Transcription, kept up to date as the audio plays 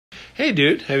Hey,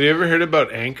 dude, have you ever heard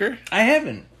about Anchor? I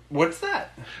haven't. What's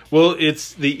that? Well,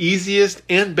 it's the easiest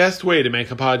and best way to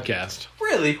make a podcast.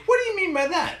 Really? What do you mean by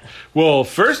that? Well,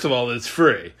 first of all, it's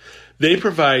free. They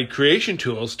provide creation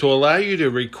tools to allow you to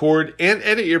record and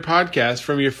edit your podcast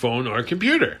from your phone or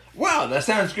computer. Wow, that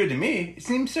sounds good to me. It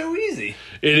seems so easy.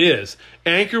 It is.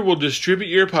 Anchor will distribute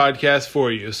your podcast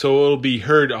for you, so it'll be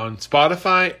heard on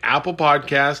Spotify, Apple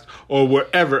Podcast, or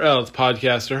wherever else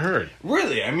podcasts are heard.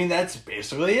 Really? I mean, that's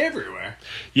basically everywhere.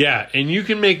 Yeah, and you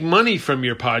can make money from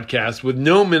your podcast with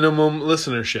no minimum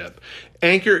listenership.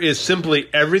 Anchor is simply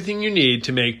everything you need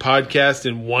to make podcasts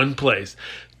in one place.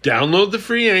 Download the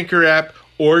free Anchor app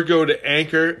or go to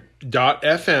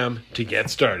anchor.fm to get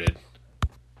started.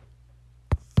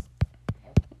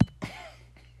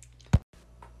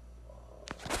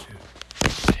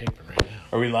 Taping right now.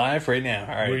 Are we live right now?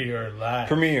 All right. We are live.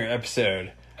 Premiere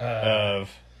episode of...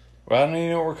 Well, I don't even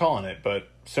know what we're calling it, but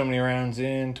so many rounds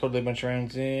in, totally a bunch of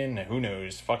rounds in, who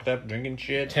knows, fucked up, drinking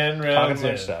shit. 10 talking rounds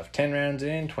about in. stuff. 10 rounds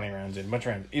in, 20 rounds in, bunch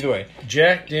of rounds. Either way.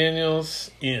 Jack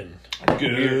Daniels in. Good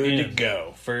to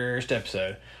go. First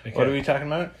episode. Okay. What are we talking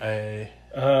about? I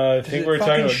think we're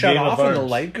talking about shut Game off of when Arms. the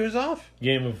light goes off?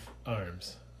 Game of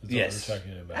Arms. Is Yes. what we're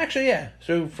talking about. Actually, yeah.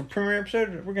 So for premiere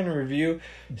episode, we're going to review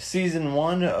season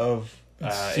 1 of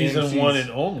Season AMC's 1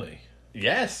 and only.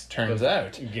 Yes, turns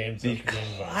out. Games The of Game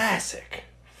of Arms. classic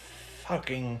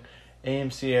fucking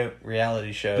AMC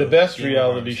reality show. The best Game of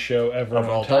reality Arms show ever of on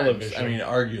all television. times. I mean,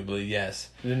 arguably, yes.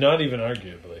 Not even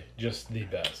arguably, just the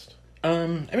best. I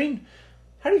mean,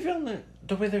 how do you feel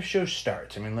the way the show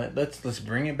starts? I mean, let's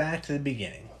bring it back to the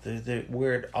beginning, the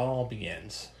where it all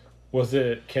begins. Was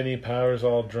it Kenny Powers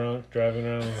all drunk driving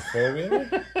around on a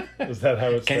four-wheeler? Was that how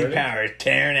it started? Kenny Powers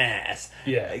tearing ass.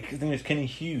 Yeah. I think it was Kenny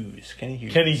Hughes. Kenny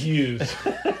Hughes.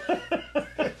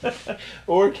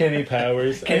 Or Kenny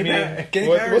Powers. Kenny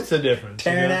Powers. What's the difference?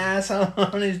 Tearing ass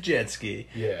on his jet ski.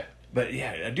 Yeah. But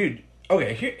yeah, dude.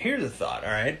 Okay, here's a thought. All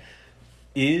right,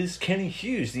 is Kenny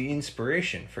Hughes the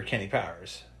inspiration for Kenny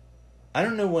Powers? I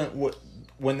don't know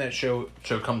when that show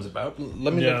comes about.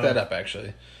 Let me look that up.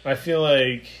 Actually, I feel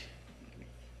like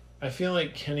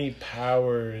Kenny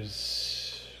Powers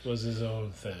was his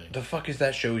own thing. the fuck is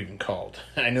that show even called?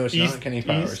 I know it's not Kenny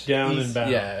Powers. East, Down, and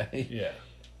Bound. Yeah. Yeah.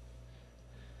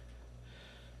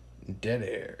 Dead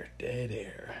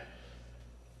air.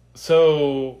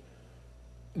 So,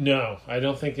 no, I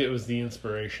don't think it was the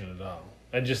inspiration at all.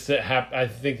 I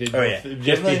think they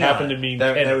just happened to mean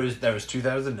that Kenny. that was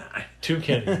 2009. Two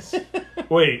Kennys.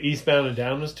 Wait, Eastbound and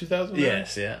Down was 2009?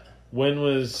 Yes, yeah. When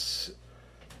was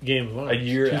Game of Arms? A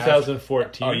year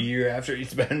 2014. A year after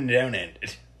Eastbound and Down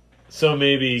ended. So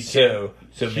maybe So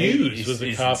Hughes was a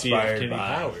he's copy of inspired Kenny by-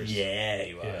 Powers. Yeah,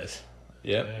 he was.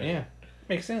 Yeah. Yeah.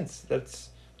 Makes sense. That's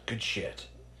good shit.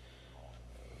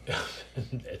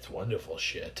 It's wonderful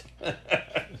shit.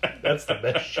 That's the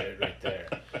best shit right there.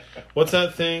 What's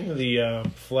that thing? The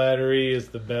flattery is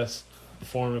the best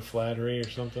form of flattery or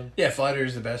something? Yeah, flattery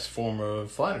is the best form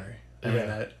of flattery. I mean,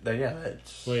 Yeah.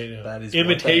 that's... Wait, no. That is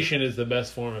Imitation is the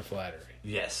best form of flattery.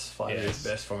 Yes, flattery Yes. is the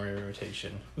best form of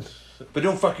imitation. But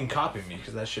don't fucking copy me,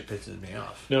 because that shit pisses me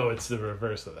off. No, it's the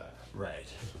reverse of that. Right.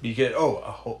 Because,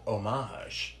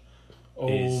 homage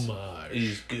Homage.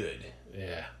 is good.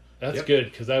 Yeah. That's Yep. good,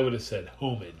 because I would have said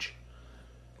homage.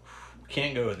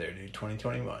 Can't go there, dude.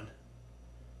 2021.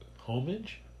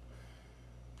 Homage?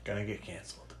 Gonna get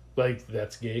canceled. Like,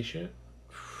 that's gay shit?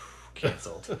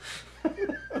 Canceled.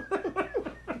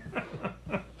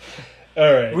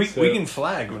 Alright. we can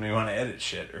flag when we want to edit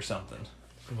shit or something.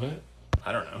 What?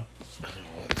 I don't know.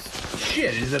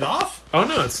 Shit, is it off? Oh,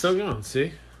 no, it's still going,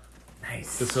 see?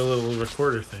 Nice. It's a little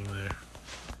recorder thing there.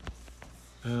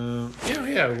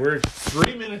 Yeah, we're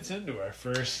 3 minutes into our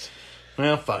first.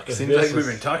 Well, fuck. Seems This like we've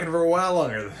is- been talking for a while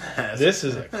longer than that. This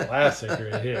is a classic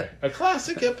right here. A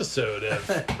classic episode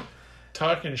of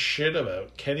talking shit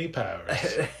about Kenny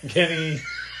Powers. Kenny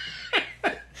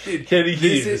Dude,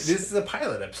 Hughes. this is a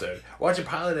pilot episode. Watch a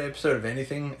pilot episode of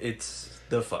anything, it's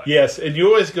the fuck. Yes, and you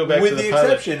always go back With to the the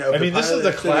pilot. exception of this is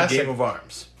a classic. Game of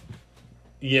Arms.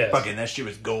 Yes. Fucking that shit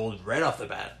was gold right off the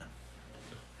bat.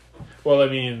 Well, I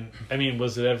mean,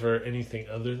 was it ever anything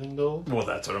other than gold? Well,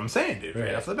 that's what I'm saying, dude. Right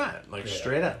Right. off the bat. Like, Yeah.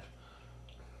 straight up.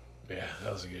 Yeah,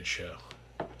 that was a good show.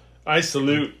 I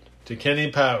salute to Kenny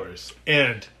Powers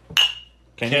and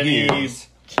Kenny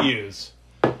Hughes.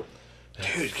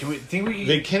 Dude, can we think we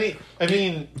The Kenny. I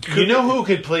mean, you know who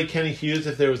could play Kenny Hughes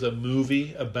if there was a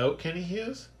movie about Kenny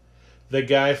Hughes? The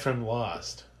guy from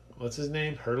Lost. What's his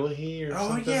name? Hurley or Oh,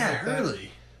 something? yeah, like that?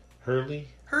 Hurley. Hurley.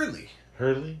 Hurley.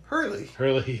 Hurley. Hurley.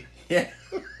 Hurley. Yeah.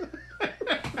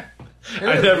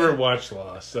 I never watched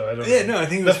Lost, so I don't know. Yeah, no, I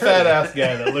think it the was fat ass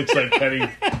guy that looks like Kenny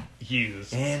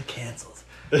Hughes. And canceled.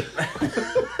 Well,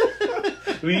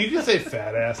 you can say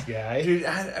fat ass guy. Dude,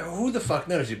 who the fuck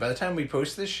knows, dude? By the time we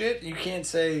post this shit, you can't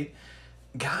say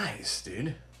guys,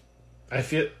 dude. I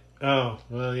feel... Oh,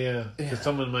 well, yeah. Because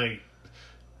someone might...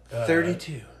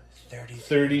 32.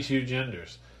 32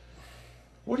 genders.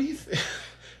 What do you think?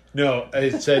 No,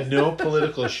 it said no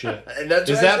political shit.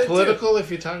 Is that political if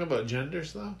you talk about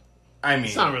genders, though? I mean...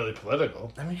 It's not really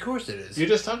political. I mean, of course it is. You're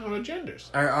just talking about genders.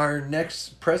 Our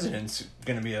next president's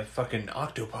gonna be a fucking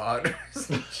octopod.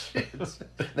 Shit.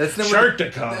 That's number...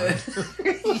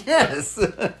 Sharktacon. Yes.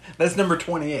 That's number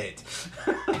 28.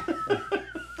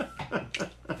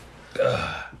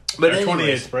 But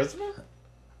 28th president?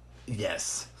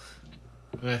 Yes.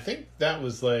 And I think that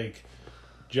was like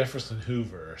Jefferson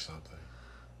Hoover or something.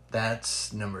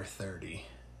 That's number 30.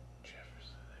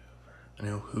 Jefferson I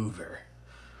know Hoover.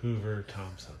 Hoover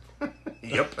Thompson.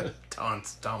 Yep.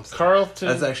 Thompson. Carlton.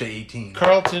 That's actually 18.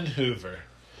 Carlton Hoover.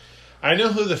 I know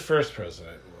who the first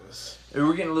president was.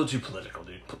 We're getting a little too political,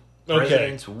 dude. Okay.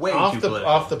 President's way off too the,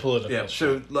 political. Off the political. Yeah,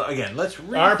 so again, let's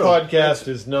refocus. Our podcast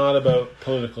is not about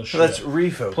political shit. Let's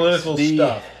refocus. Political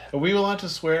stuff. Are we allowed to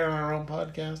swear on our own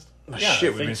podcast? Yeah,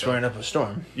 shit, we've been swearing up a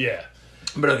storm. Yeah.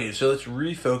 But okay, so let's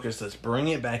refocus. Let's bring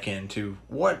it back into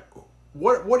what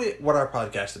our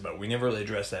podcast is about. We never really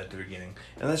addressed that at the beginning,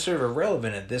 and that's sort of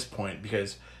irrelevant at this point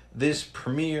because this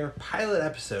premiere pilot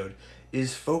episode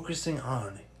is focusing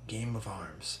on Game of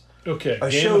Arms. Okay, a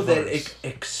Game show of that Arms.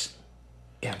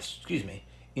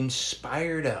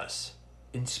 inspired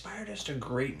us to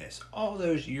greatness all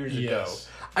those years ago. Yes.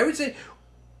 I would say.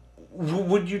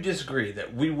 Would you disagree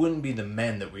that we wouldn't be the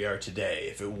men that we are today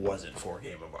if it wasn't for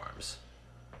Game of Arms?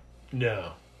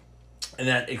 No. And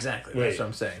that's what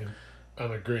I'm saying.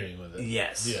 I'm agreeing with it.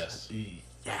 Yes.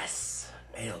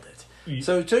 Nailed it.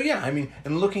 So yeah, I mean,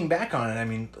 and looking back on it, I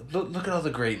mean, look at all the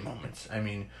great moments. I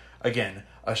mean, again,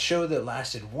 a show that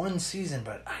lasted one season,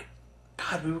 but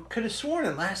we could have sworn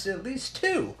it lasted at least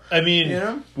two. I mean, you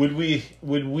know? would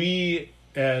we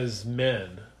as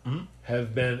men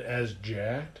have been as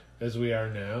jacked as we are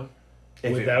now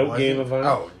without Game of Arms?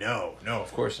 Oh, no,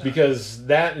 of course not. Because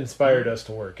that inspired us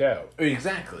to work out.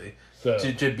 Exactly. So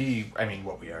to be, I mean,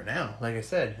 what we are now. Like I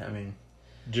said, I mean...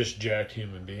 Just jacked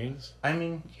human beings? I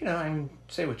mean,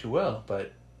 say what you will,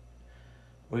 but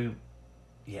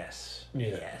yes. Yeah.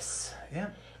 Yes. Yeah.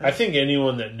 I think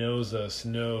anyone that knows us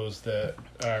knows that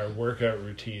our workout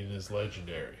routine is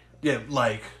legendary. Yeah,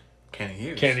 like Kenny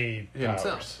Hughes. Kenny himself.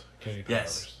 Powers. Kenny Powers.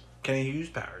 Yes. Kenny Hughes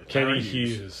Powers. Kenny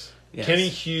Hughes. Yes. Kenny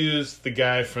Hughes, the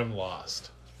guy from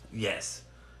Lost. Yes.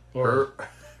 Or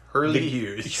Hurley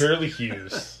Hughes. Hurley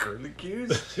Hughes. Hurley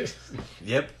Hughes?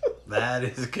 Yep. That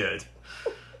is good.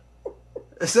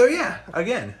 So, yeah.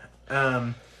 Again.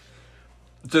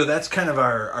 So that's kind of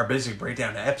our basic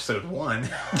breakdown to episode 1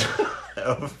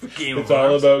 of Game of Arms. It's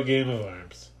all about Game of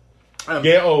Arms.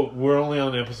 We're only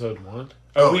on episode 1?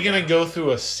 Are we going to go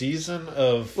through a season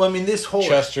of this whole...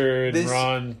 Chester and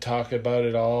Ron talk about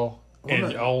it all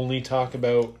and only talk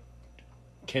about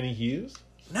Kenny Hughes?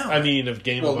 No. I mean, of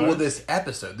Game of Arms? Well, this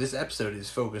episode is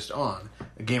focused on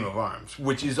Game of Arms,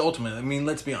 which is ultimately,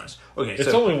 let's be honest. Okay, it's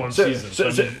only one season. So,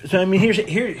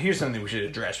 here's something we should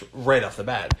address right off the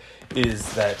bat,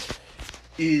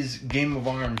 is Game of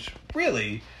Arms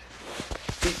really,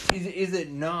 is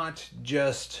it not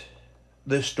just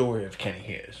the story of Kenny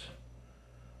Hughes?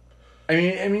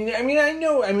 I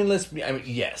know.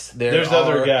 Yes, there's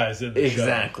other guys in the show.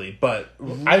 Exactly, but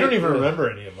I don't even remember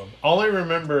any of them. All I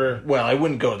remember, I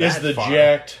wouldn't go that is the far.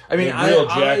 jacked, real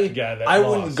jacked guy that lost.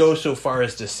 Wouldn't go so far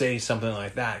as to say something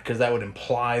like that because that would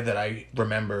imply that I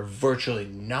remember virtually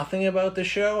nothing about the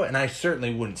show, and I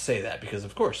certainly wouldn't say that because,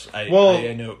 of course, I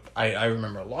know I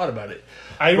remember a lot about it.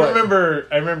 I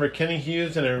remember Kenny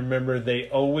Hughes, and I remember they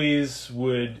always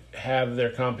would have their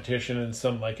competition in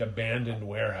some abandoned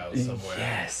warehouse somewhere.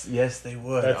 Yes, they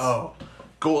would.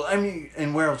 Cool.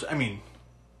 And where else?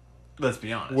 Let's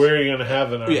be honest. Where are you going to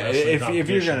have an arm wrestling competition? If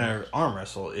you're going to arm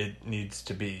wrestle, it needs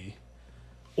to be...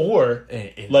 Or,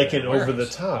 an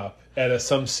over-the-top at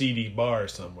some seedy bar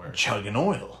somewhere. Chugging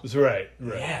oil. That's right.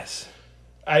 Yes.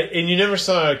 And you never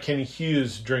saw Kenny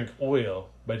Hughes drink oil,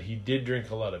 but he did drink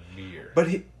a lot of beer. But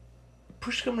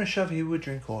push come to shove, he would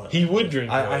drink oil. He would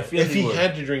drink oil. I feel if he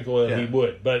had to drink oil, he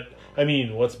would. But,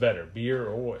 what's better, beer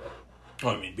or oil?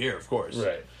 Oh, beer, of course.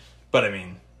 Right. But,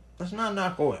 let's not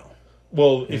knock oil.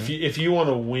 Well, if you want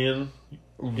to win,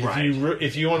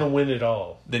 if you want to win it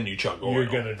all, then you chug oil. You're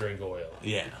gonna drink oil.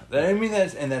 Yeah,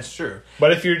 that's true.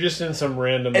 But if you're just in some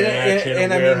random match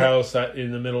in a warehouse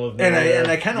in the middle of nowhere, and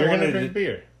I kind of wanted to drink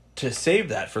beer. to save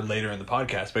that for later in the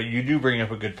podcast, but you do bring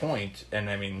up a good point, and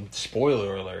I mean,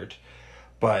 spoiler alert,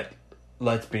 but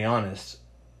let's be honest,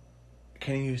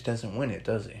 Kenny Hughes doesn't win it,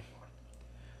 does he?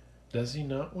 Does he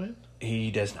not win?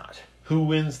 He does not. Who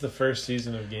wins the first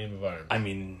season of Game of Arms? I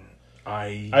mean,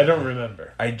 I don't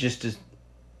remember. And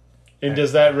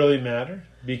does that really matter?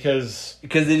 Because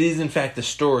it is, in fact, the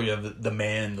story of the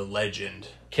man, the legend.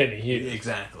 Kenny Hughes.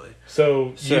 Exactly.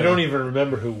 So you don't even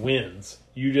remember who wins.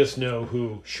 You just know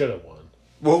who should have won.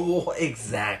 Well,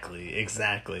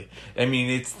 exactly. I mean,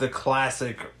 it's the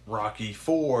classic Rocky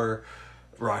 4,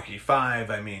 Rocky 5.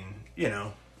 I mean, you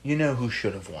know who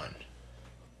should have won.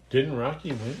 Didn't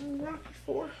Rocky win in Rocky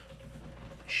 4?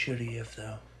 Should he have,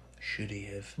 though? Should he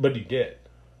have? But he did.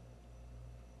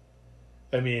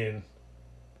 I mean,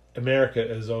 America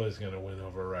is always going to win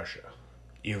over Russia.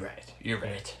 You're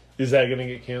right. Is that going to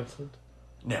get canceled?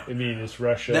 No. I mean, it's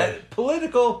Russia.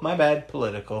 My bad,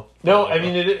 political. No, I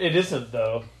mean, it isn't,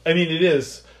 though. I mean, it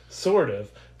is, sort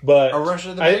of. But are Russia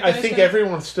the bad guys I think now?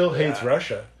 everyone still hates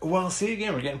Russia. Well, see,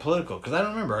 again, we're getting political. Because I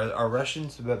don't remember. Are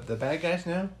Russians the bad guys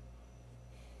now?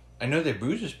 I know their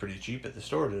booze is pretty cheap at the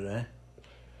store today.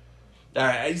 All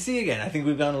right, I see again. I think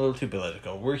we've gone a little too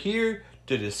political. We're here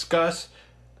to discuss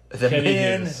the Kenny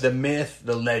man, Hughes. the myth,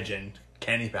 the legend,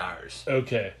 Kenny Powers.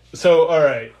 Okay. So, all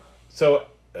right. So,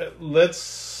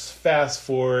 let's fast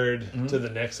forward to the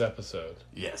next episode.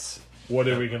 Yes. What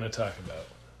are we going to talk about?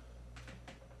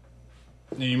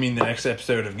 You mean the next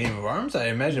episode of Game of Arms? I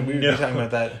imagine we would be talking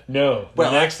about that. No. The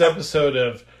Well, next episode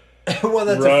of well,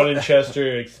 that's Ron and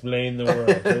Chester Explain the World.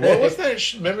 Or what was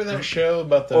that? Remember that show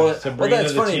about the Sabrina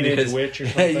the Teenage Witch or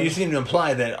something? You seem to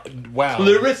imply that, wow.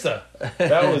 Clarissa.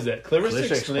 That was it.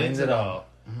 Clarissa explains it all.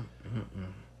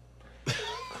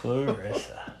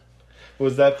 Clarissa.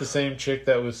 Was that the same chick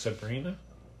that was Sabrina?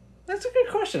 That's a good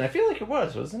question. I feel like it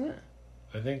was, wasn't it?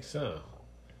 I think so.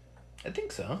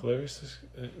 Clarissa.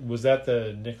 Was that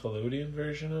the Nickelodeon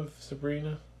version of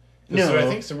Sabrina? No. So I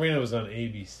think Sabrina was on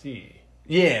ABC.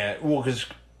 Yeah, well, because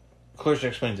Clarissa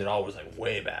Explains It All was like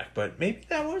way back, but maybe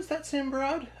that was that same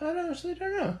broad. I honestly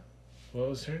don't know. What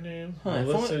was her name?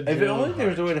 If only there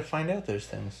was a way to find out those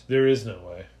things. There is no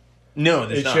way. No,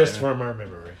 there's not. It's just from our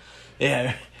memory.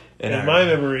 Yeah. And my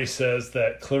memory says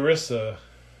that Clarissa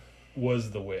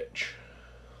was the witch.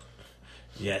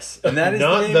 Yes. And that is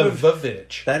not the name of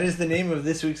Vavitch. That is the name of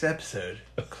this week's episode.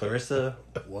 Clarissa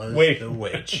was the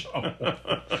witch.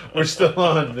 We're still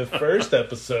on the first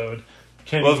episode.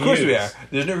 Well, of course we are.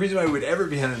 There's no reason why we would ever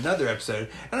be on another episode.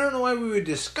 I don't know why we would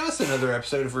discuss another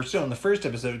episode if we're still on the first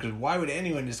episode, because why would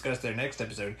anyone discuss their next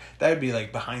episode? That would be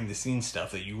like behind the scenes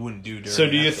stuff that you wouldn't do during So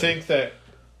do you episode. think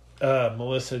that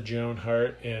Melissa Joan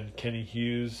Hart and Kenny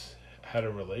Hughes had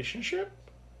a relationship?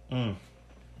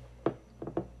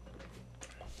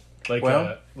 Like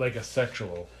a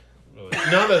sexual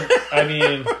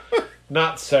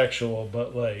not sexual,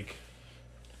 but like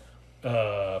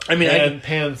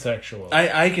pansexual.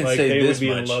 I can like say they this would be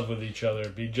much in love with each other,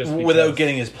 just without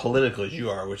getting as political as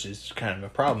you are, which is kind of a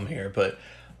problem here. But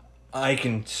I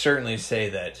can certainly say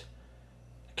that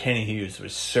Kenny Hughes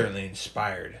was certainly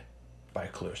inspired by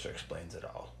Clarissa Explains It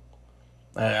All.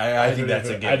 I think that's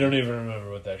a given. I don't even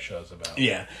remember what that show's about.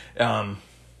 Yeah. And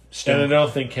I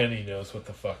don't think Kenny knows what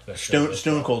the fuck that show is.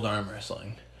 Stone Cold Arm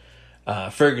Wrestling.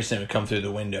 Ferguson would come through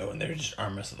the window and they would just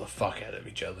arm wrestle the fuck out of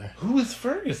each other. Who is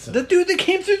Ferguson? The dude that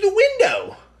came through the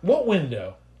window. What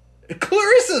window?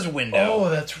 Clarissa's window. Oh,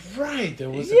 that's right. There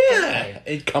was a guy.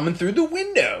 It coming through the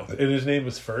window. And his name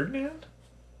was Ferdinand?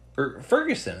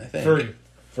 Ferguson, I think.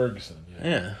 Ferguson,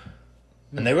 yeah.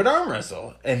 And they would arm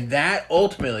wrestle. And that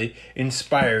ultimately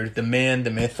inspired the man,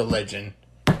 the myth, the legend,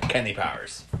 Kenny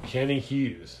Powers. Kenny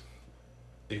Hughes.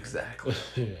 Exactly.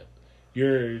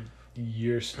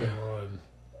 You're still on.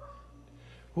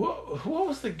 What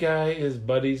was the guy, his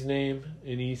buddy's name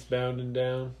in Eastbound and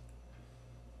Down?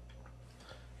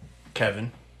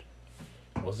 Kevin.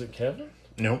 Was it Kevin?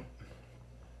 Nope.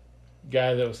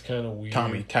 Guy that was kind of weird.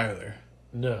 Tommy Tyler.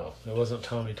 No, it wasn't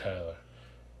Tommy Tyler.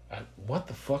 What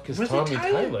the fuck is Was Tommy it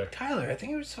Tyler? Tyler? I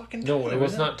think it was fucking Tyler. No, it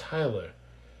was not Tyler.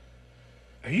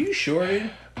 Are you sure, dude?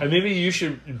 Maybe you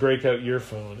should break out your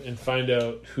phone and find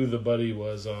out who the buddy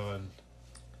was on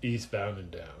Eastbound and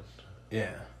Down.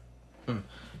 Yeah.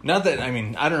 Not that, I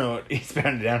don't know what Eastbound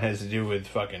and Down has to do with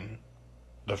fucking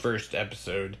the first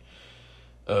episode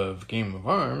of Game of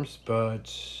Arms, but...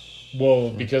 Well,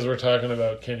 because we're talking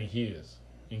about Kenny Hughes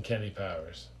and Kenny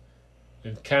Powers.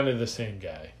 And kind of the same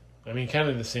guy. Kind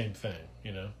of the same thing,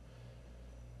 you know?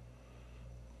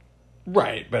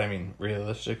 Right, but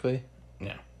realistically,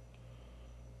 no.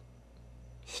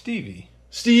 Stevie.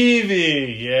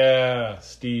 Stevie! Yeah,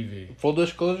 Stevie. Full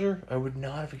disclosure, I would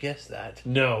not have guessed that.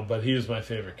 No, but he was my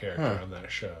favorite character on that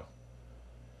show.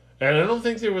 And I don't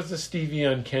think there was a Stevie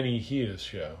on Kenny Hughes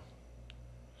show.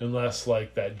 Unless,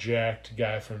 like, that jacked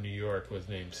guy from New York was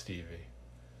named Stevie.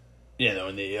 Yeah, the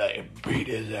one that beat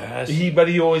his ass. But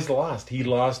he always lost. He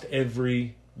lost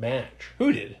every match.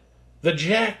 Who did? The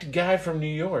jacked guy from New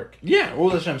York. Yeah, well,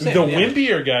 that's what I'm saying. The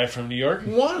wimpier guy from New York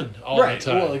won all the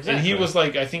time. Well, exactly. And he was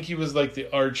like, I think he was like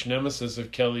the arch nemesis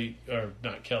of Kelly, or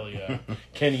not Kelly,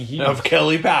 Kenny Hughes. Of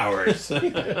Kelly Powers.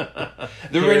 The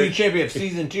reigning champion of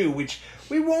season 2, which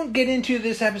we won't get into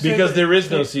this episode. Because there is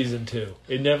no season 2.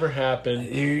 It never happened.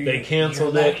 They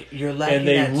canceled it. You're lacking and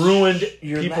they ruined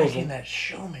you're people's... lacking that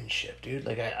showmanship, dude.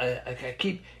 Like, I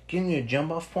keep giving you a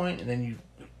jump off point, and then you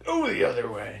go the other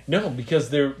way. No, because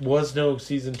there was no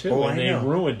season 2, and they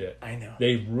ruined it. I know.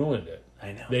 They ruined it.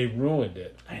 I know. They ruined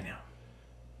it. I know.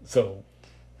 So,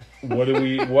 what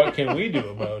can we do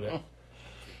about it?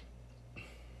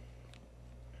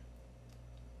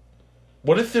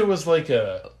 What if there was like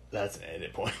a... That's an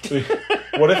edit point.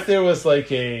 What if there was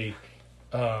like a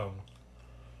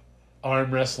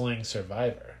arm wrestling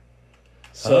Survivor?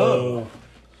 So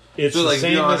it's so the like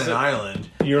same you're on as an island.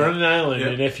 You're on an island,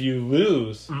 Yep. and if you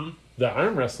lose the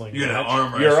arm wrestling You're match, gonna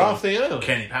arm wrestle you're off the island.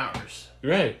 Kenny Powers.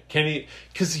 Right. Kenny,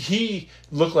 because he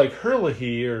looked like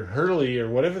Hurley or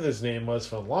whatever his name was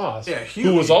from Lost, Yeah,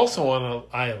 who was also on an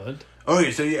island.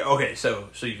 Okay, so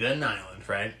so you've got an island,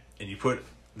 right? And you put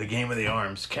the Game of the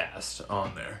Arms cast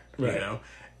on there, Right. you know?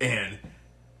 And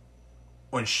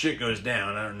when shit goes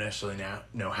down, I don't necessarily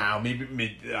know how.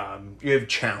 Maybe you have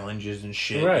challenges and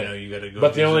shit. Right. You know, you got to go.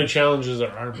 But the only challenges are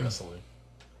arm wrestling.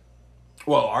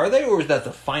 Well, are they, or is that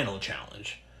the final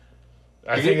challenge?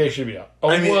 I think they should be up.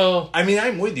 Oh, I mean,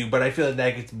 I'm with you, but I feel like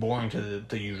that gets boring to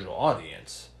the usual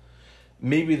audience.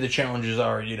 Maybe the challenges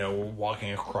are, you know,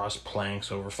 walking across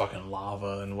planks over fucking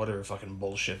lava and whatever fucking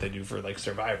bullshit they do for, like,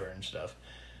 Survivor and stuff.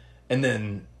 And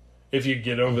then... If you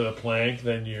get over the plank,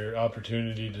 then your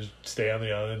opportunity to stay on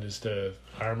the island is to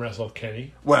arm wrestle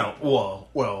Kenny. Well.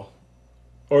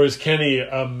 Or is Kenny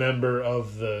a member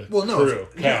of the crew?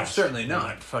 No, certainly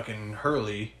not. Fucking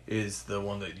Hurley is the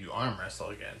one that you arm wrestle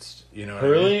against. You know what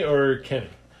Hurley I mean? or Kenny?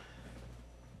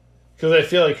 Because I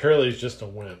feel like Hurley's just a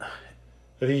wimp. I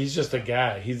think he's just a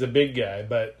guy. He's a big guy,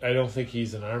 but I don't think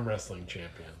he's an arm wrestling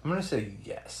champion. I'm going to say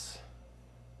yes.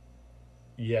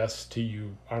 Yes to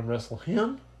you arm wrestle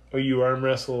him? Or you arm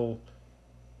wrestle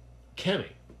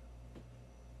Kenny?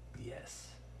 Yes.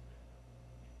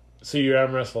 So you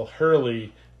arm wrestle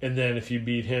Hurley, and then if you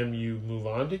beat him, you move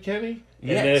on to Kenny?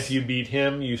 Yes. And then if you beat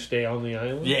him, you stay on the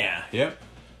island? Yeah. Yep.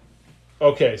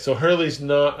 Okay, so Hurley's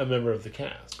not a member of the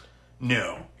cast.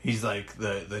 No. He's like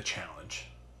the challenge.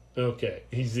 Okay.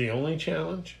 He's the only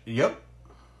challenge? Yep.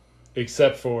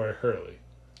 Except for Hurley.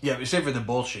 Yeah, except for the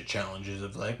bullshit challenges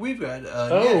of like, we've got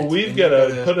we've got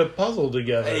to put a puzzle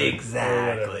together.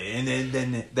 Exactly.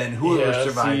 And then whoever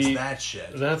survives that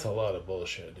shit. That's a lot of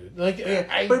bullshit, dude. Like,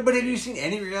 but have you seen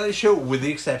any reality show, with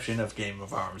the exception of Game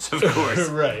of Arms, of course,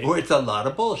 right? Where it's a lot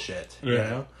of bullshit, you right.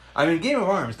 know? I mean, Game of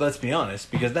Arms, let's be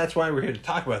honest, because that's why we're here to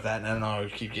talk about that, and I don't know,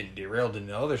 we keep getting derailed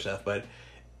into other stuff, but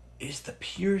it's the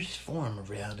purest form of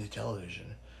reality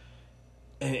television.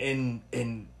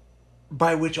 And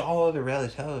by which all other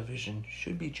reality television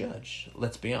should be judged,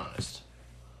 let's be honest.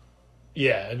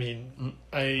 Yeah, I mean,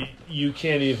 you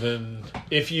can't even...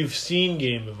 If you've seen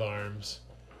Game of Arms,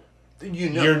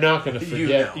 you're not going to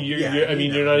forget.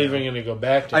 You're not even going to go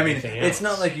back to anything else. It's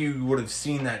not like you would have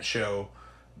seen that show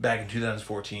back in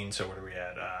 2014, so what are we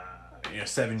at?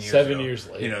 7 years ago. 7 years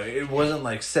later. You know, it wasn't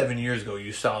like 7 years ago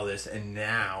you saw this, and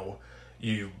now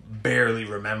you barely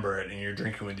remember it, and you're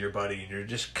drinking with your buddy, and you're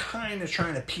just kind of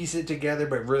trying to piece it together,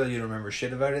 but really you don't remember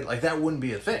shit about it. Like, that wouldn't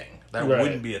be a thing. That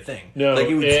wouldn't be a thing. No, like,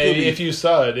 it would still be, if you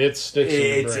saw it, it sticks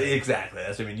in your brain. Exactly.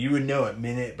 That's what I mean. You would know it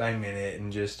minute by minute,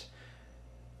 and just...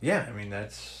 Yeah, I mean,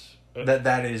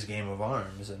 that is Game of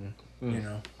Arms, and, you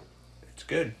know, it's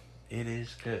good. It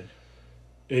is good.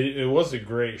 It was a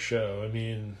great show. I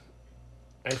mean,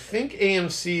 I think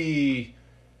AMC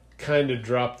kind of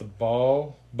dropped the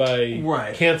ball by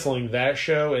canceling that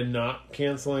show and not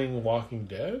canceling Walking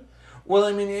Dead. Well,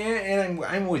 I mean, and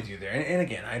I'm with you there. And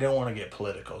again, I don't want to get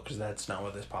political because that's not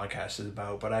what this podcast is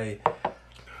about. But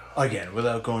again,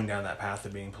 without going down that path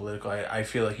of being political, I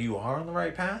feel like you are on the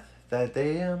right path. That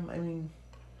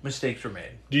mistakes were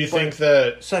made. Do you think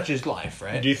that... Such is life,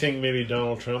 right? Do you think maybe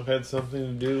Donald Trump had something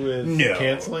to do with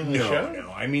canceling the show?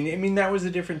 No. I mean, that was a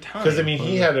different time. Because, I mean,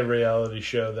 he had a reality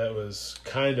show that was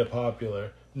kind of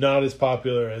popular, not as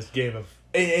popular as Game of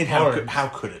And Arms. how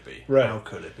could it be? Right. How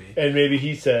could it be? And maybe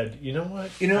he said, you know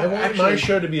what? I want my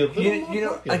show to be a little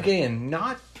more popular. Again,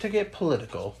 not to get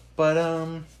political, but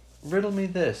riddle me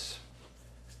this.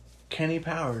 Kenny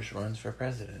Powers runs for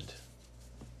president.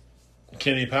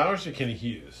 Kenny Powers or Kenny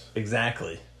Hughes?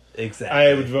 Exactly.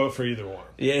 I would vote for either one.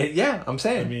 Yeah, I'm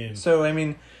saying.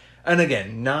 And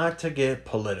again, not to get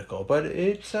political, but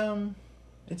it's something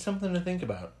to think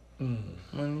about.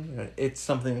 It's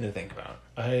something to think about.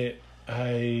 I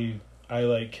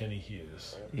like Kenny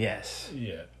Hughes. Yes.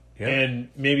 Yeah. Yep. And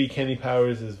maybe Kenny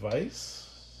Powers is vice?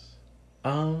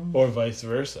 Or vice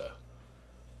versa.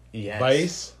 Yes.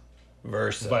 Vice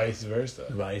versa. Vice versa.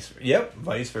 Vice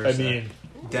versa. I mean,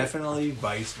 definitely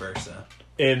vice versa.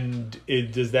 And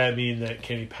does that mean that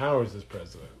Kenny Powers is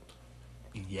president?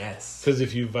 Yes. Because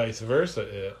if you vice versa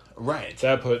it, right,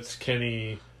 that puts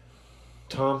Kenny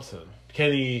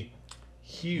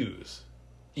Hughes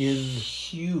in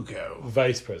Hugo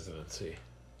vice presidency.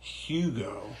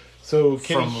 Hugo. So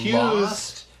Kenny From Hughes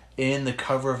Lost in the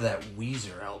cover of that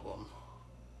Weezer album.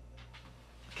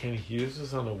 Kenny Hughes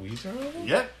was on a Weezer album?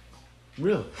 Yep.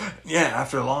 Really? Yeah,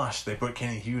 after Lost, they put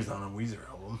Kenny Hughes on a Weezer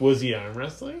album. Was he arm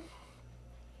wrestling?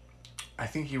 I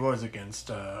think he was against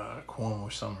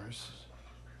Cuomo Summers.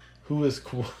 Who was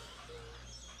Cuomo?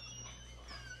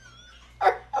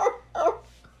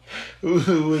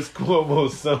 Who was Cuomo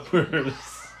Summers?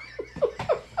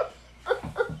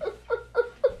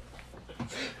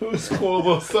 Who's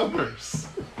Cuomo Summers?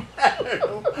 I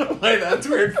don't know why that's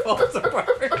where it falls apart.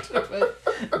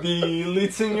 But the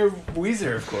lead singer of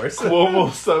Weezer, of course.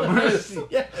 Cuomo Summers?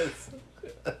 Yes.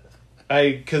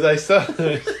 Because I saw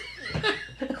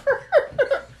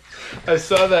I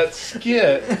saw that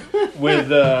skit with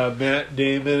Matt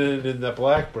Damon and the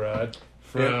Black Broad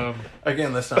from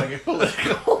again. Let's not get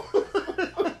political.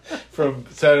 From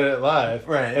Saturday Night Live,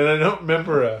 right? And I don't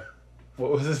remember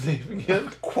what was his name again?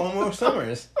 Cuomo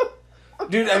Summers.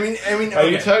 Dude, I mean. Are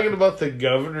you talking about the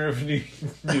governor of New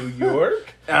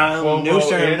York? No,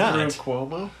 sir, I'm not.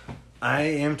 Cuomo. I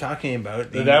am talking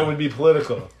about that would be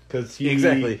political because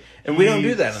exactly, and we don't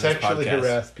do that on this podcast. Sexually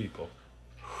harass people.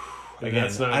 Again,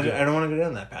 that's not I don't want to go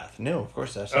down that path. No, of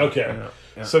course that's not. Okay.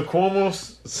 Yeah. So Cuomo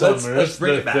Summers. Let's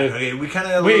bring it back. Okay, we kind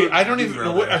of wait. I don't even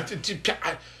know.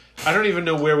 I don't even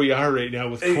know where we are right now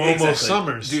with Cuomo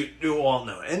Summers. Well,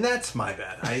 no, and that's my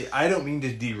bad. I don't mean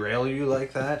to derail you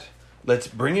like that. Let's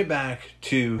bring it back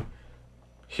to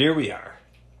here we are.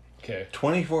 Okay.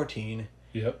 2014.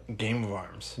 Yep. Game of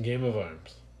Arms. Game of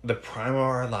Arms. The prime of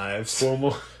our lives.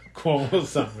 Cuomo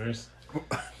Summers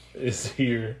is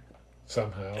here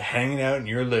somehow. Hanging out in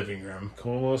your living room.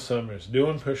 Cuomo Summers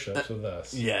doing push-ups with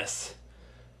us. Yes.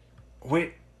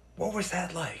 Wait, what was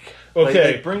that like?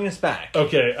 Okay. Like bring us back.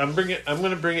 Okay, I'm going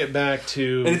to bring it back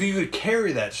to... And if you could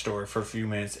carry that story for a few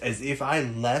minutes as if I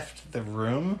left the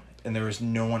room and there was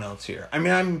no one else here. I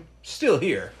mean, I'm still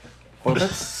here. Well,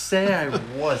 let's say I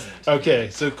wasn't.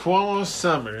 Okay, so Cuomo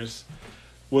Summers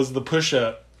was the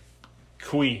push-up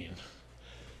queen.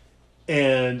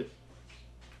 And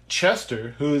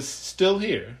Chester, who is still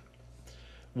here,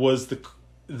 was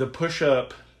the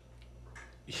push-up...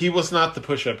 He was not the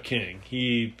push-up king.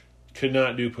 He could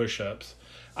not do push-ups.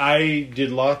 I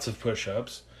did lots of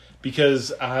push-ups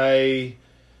because I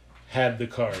had the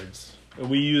cards.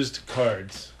 We used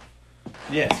cards.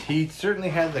 Yes, he certainly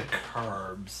had the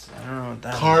carbs. I don't know what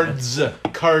that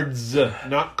Cards,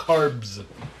 not carbs.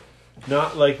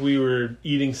 Not like we were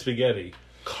eating spaghetti.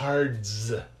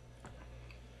 Cards.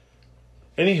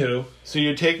 Anywho, so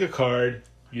you take a card,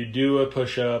 you do a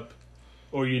push-up,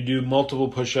 or you do multiple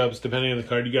push-ups depending on the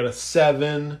card. You got a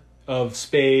 7 of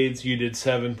spades, you did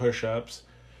 7 push-ups.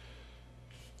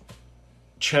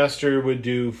 Chester would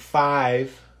do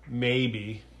 5,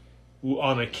 maybe,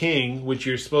 on a king, which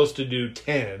you're supposed to do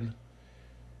 10.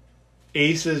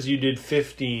 Aces, you did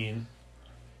 15.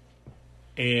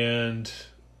 And,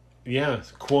 yeah,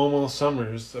 Cuomo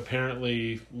Summers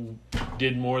apparently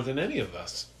did more than any of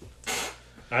us.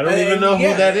 I don't even know who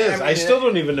that is. I still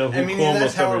don't even know who Cuomo Summers is.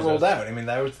 That's how it rolled out. I mean,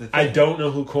 that was the thing. I don't know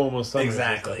who Cuomo Summers is.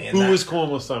 Exactly. Who was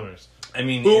Cuomo Summers? I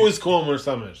mean... Who was Cuomo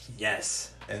Summers?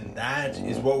 Yes. And that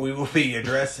is what we will be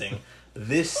addressing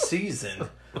this season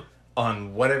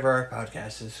on whatever our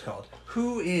podcast is called.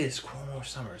 Who is Cuomo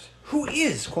Summers? Who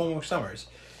is Cuomo Summers?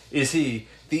 Is he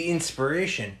the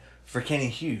inspiration for Kenny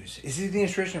Hughes? Is he the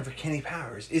inspiration for Kenny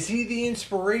Powers? Is he the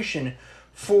inspiration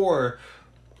for...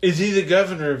 Is he the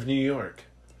governor of New York?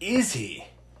 Is he?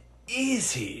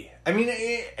 Is he? I mean,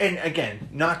 and again,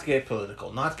 not to get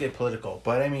political,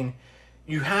 but I mean,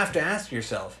 you have to ask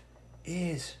yourself,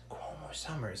 is Cuomo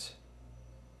Summers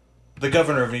the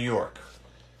governor of New York?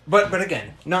 But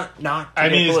again, not. I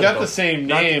mean, he's got the same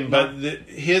name, not,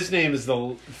 his name is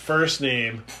the first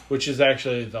name, which is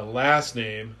actually the last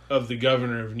name of the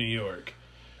governor of New York.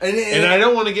 And I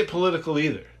don't want to get political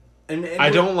either. And I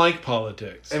don't like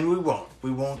politics. And we won't.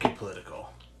 We won't get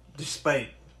political, despite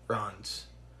Ron's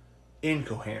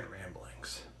incoherent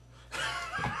ramblings.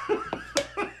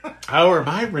 How are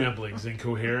my ramblings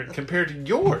incoherent compared to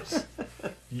yours?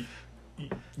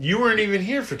 You weren't even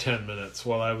here for 10 minutes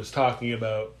while I was talking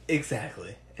about...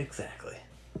 Exactly.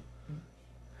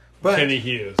 But Kenny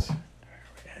Hughes.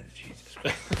 Jesus.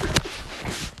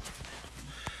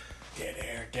 Dead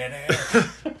air.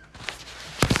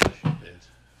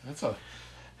 That's a...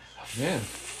 Man.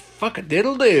 Fuck a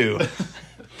diddle do.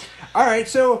 Alright,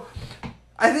 so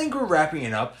I think we're wrapping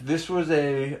it up. This was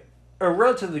a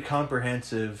relatively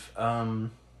comprehensive,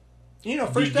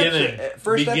 first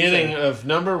beginning of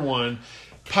number 1,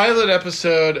 pilot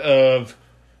episode of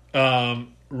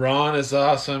Ron is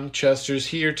Awesome, Chester's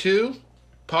Here Too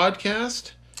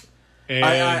podcast. And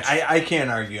I can't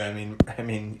argue. I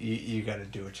mean, you got to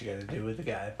do what you got to do with the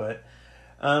guy, but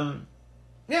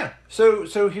yeah.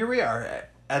 So here we are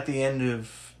at the end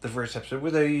of the first episode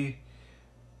with a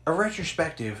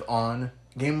retrospective on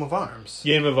Game of Arms.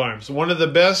 Game of Arms, one of the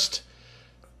best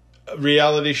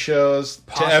reality shows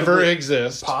to ever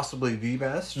exist. Possibly the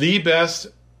best. The best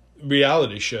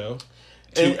reality show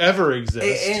to ever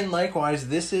exist. And likewise,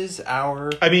 this is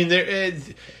our... I mean,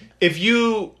 if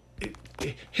you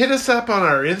hit us up on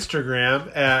our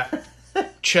Instagram at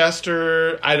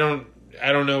Chester... I don't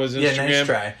know his Instagram. Yeah, nice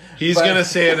try. He's going to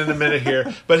say it in a minute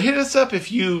here. But hit us up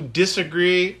if you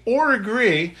disagree or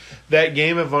agree that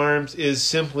Game of Arms is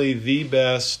simply the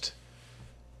best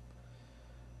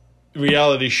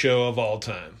reality show of all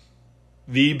time.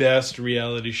 The best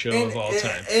reality show of all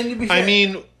time. I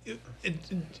mean,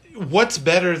 what's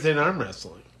better than arm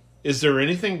wrestling? Is there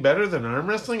anything better than arm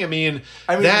wrestling? I mean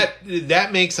that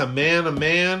makes a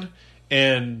man,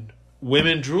 and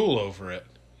women drool over it.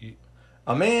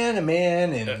 A man,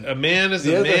 and a man is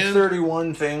the a other man.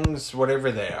 31 things,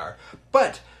 whatever they are.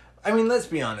 But I mean, let's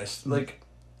be honest. Like,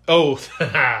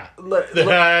 I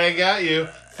got you.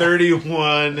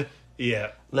 31.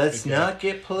 Yeah. Let's not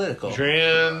get political.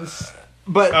 Trans.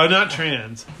 But not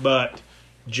trans, but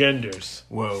genders.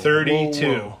 Whoa. 32.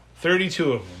 Whoa.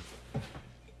 32 of them.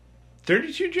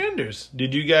 32 genders.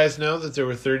 Did you guys know that there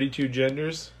were 32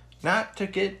 genders? Not to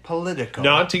get political.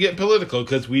 Not to get political,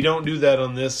 because we don't do that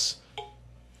on this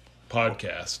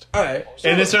podcast. All right. So,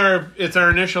 and it's our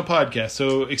initial podcast,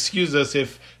 so excuse us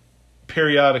if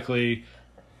periodically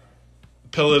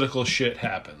political shit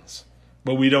happens.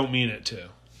 But we don't mean it to.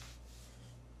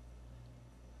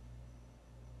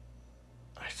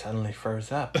 Suddenly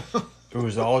froze up. It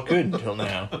was all good until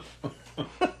now.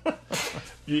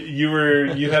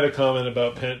 You had a comment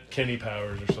about Kenny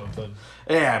Powers or something.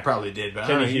 Yeah, I probably did,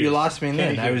 but you lost me in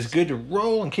then. I was good to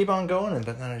roll and keep on going,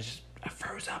 but then I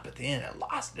froze up at the end. I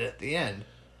lost it at the end.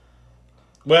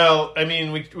 Well, I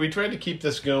mean, we tried to keep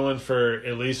this going for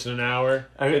at least an hour.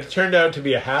 It turned out to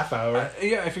be a half hour.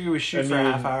 Yeah, I figured we shoot for a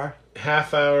half hour.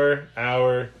 Half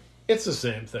hour. It's the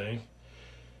same thing.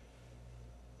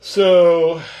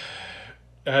 So,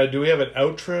 do we have an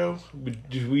outro?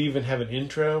 Do we even have an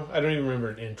intro? I don't even remember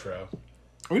an intro.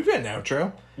 We've got an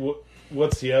outro.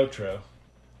 What's the outro?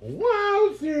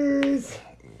 Wowzers!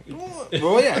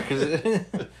 Well, yeah, because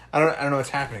I don't know what's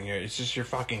happening here. It's just your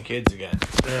fucking kids again.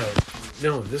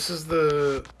 No, this is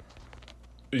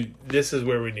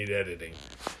where we need editing.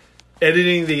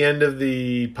 Editing the end of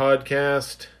the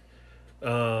podcast.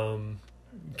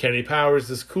 Kenny Powers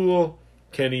is cool.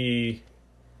 Kenny...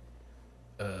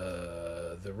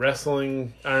 the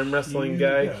arm wrestling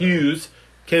guy, Hughes.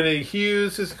 Kenny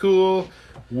Hughes is cool.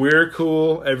 We're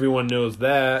cool. Everyone knows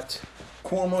that.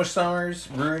 Cuomo Summers,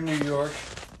 Ruin New York.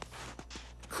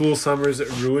 Cool Summers at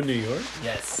Ruin New York?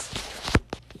 Yes.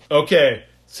 Okay,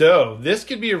 so this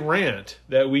could be a rant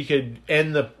that we could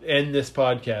end this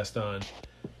podcast on.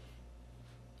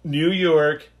 New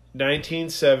York,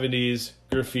 1970s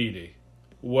graffiti.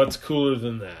 What's cooler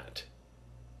than that?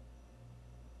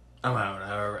 I'm out.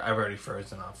 I've already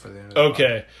frozen off for the end of the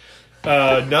Okay.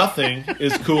 Nothing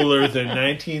is cooler than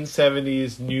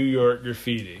 1970s New York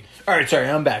graffiti. All right, sorry,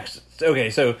 I'm back.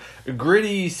 Okay, so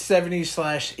gritty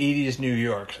 70s/80s New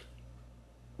York.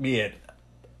 Be it.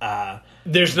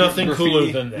 There's nothing graffiti.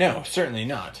 cooler than that. No, certainly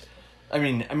not. I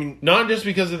mean, not just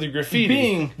because of the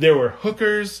graffiti. There were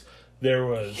hookers. There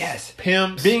was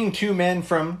pimps. Being two men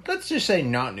from, let's just say,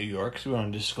 not New York, because we don't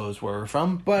disclose where we're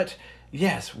from, but.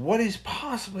 Yes, what is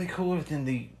possibly cooler than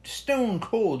the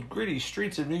stone-cold, gritty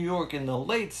streets of New York in the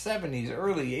late 70s,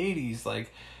 early 80s?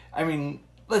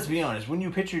 let's be honest, when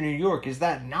you picture New York, is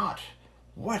that not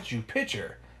what you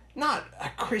picture? Not a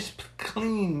crisp,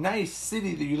 clean, nice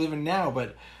city that you live in now,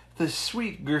 but the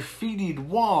sweet graffitied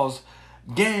walls,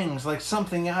 gangs like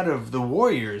something out of The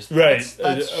Warriors. That's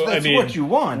what you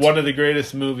want. One of the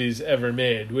greatest movies ever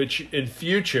made, which in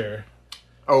future...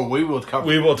 Oh, we will talk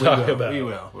about. We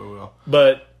will.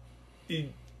 But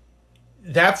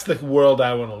that's the world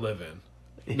I want to live in.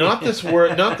 Not this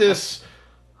world, not this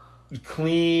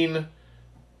clean...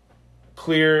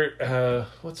 Clear,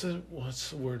 what's the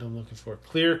word I'm looking for?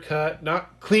 Clear cut,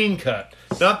 not clean cut.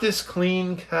 Not this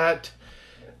clean cut,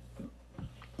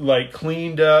 like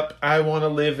cleaned up. I want to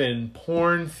live in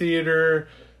porn theater,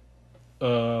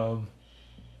 graffitiized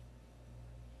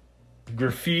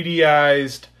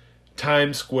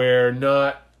Times Square.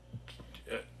 Not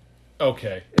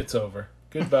okay. It's over.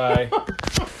 Goodbye.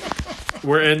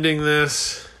 We're ending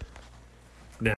this.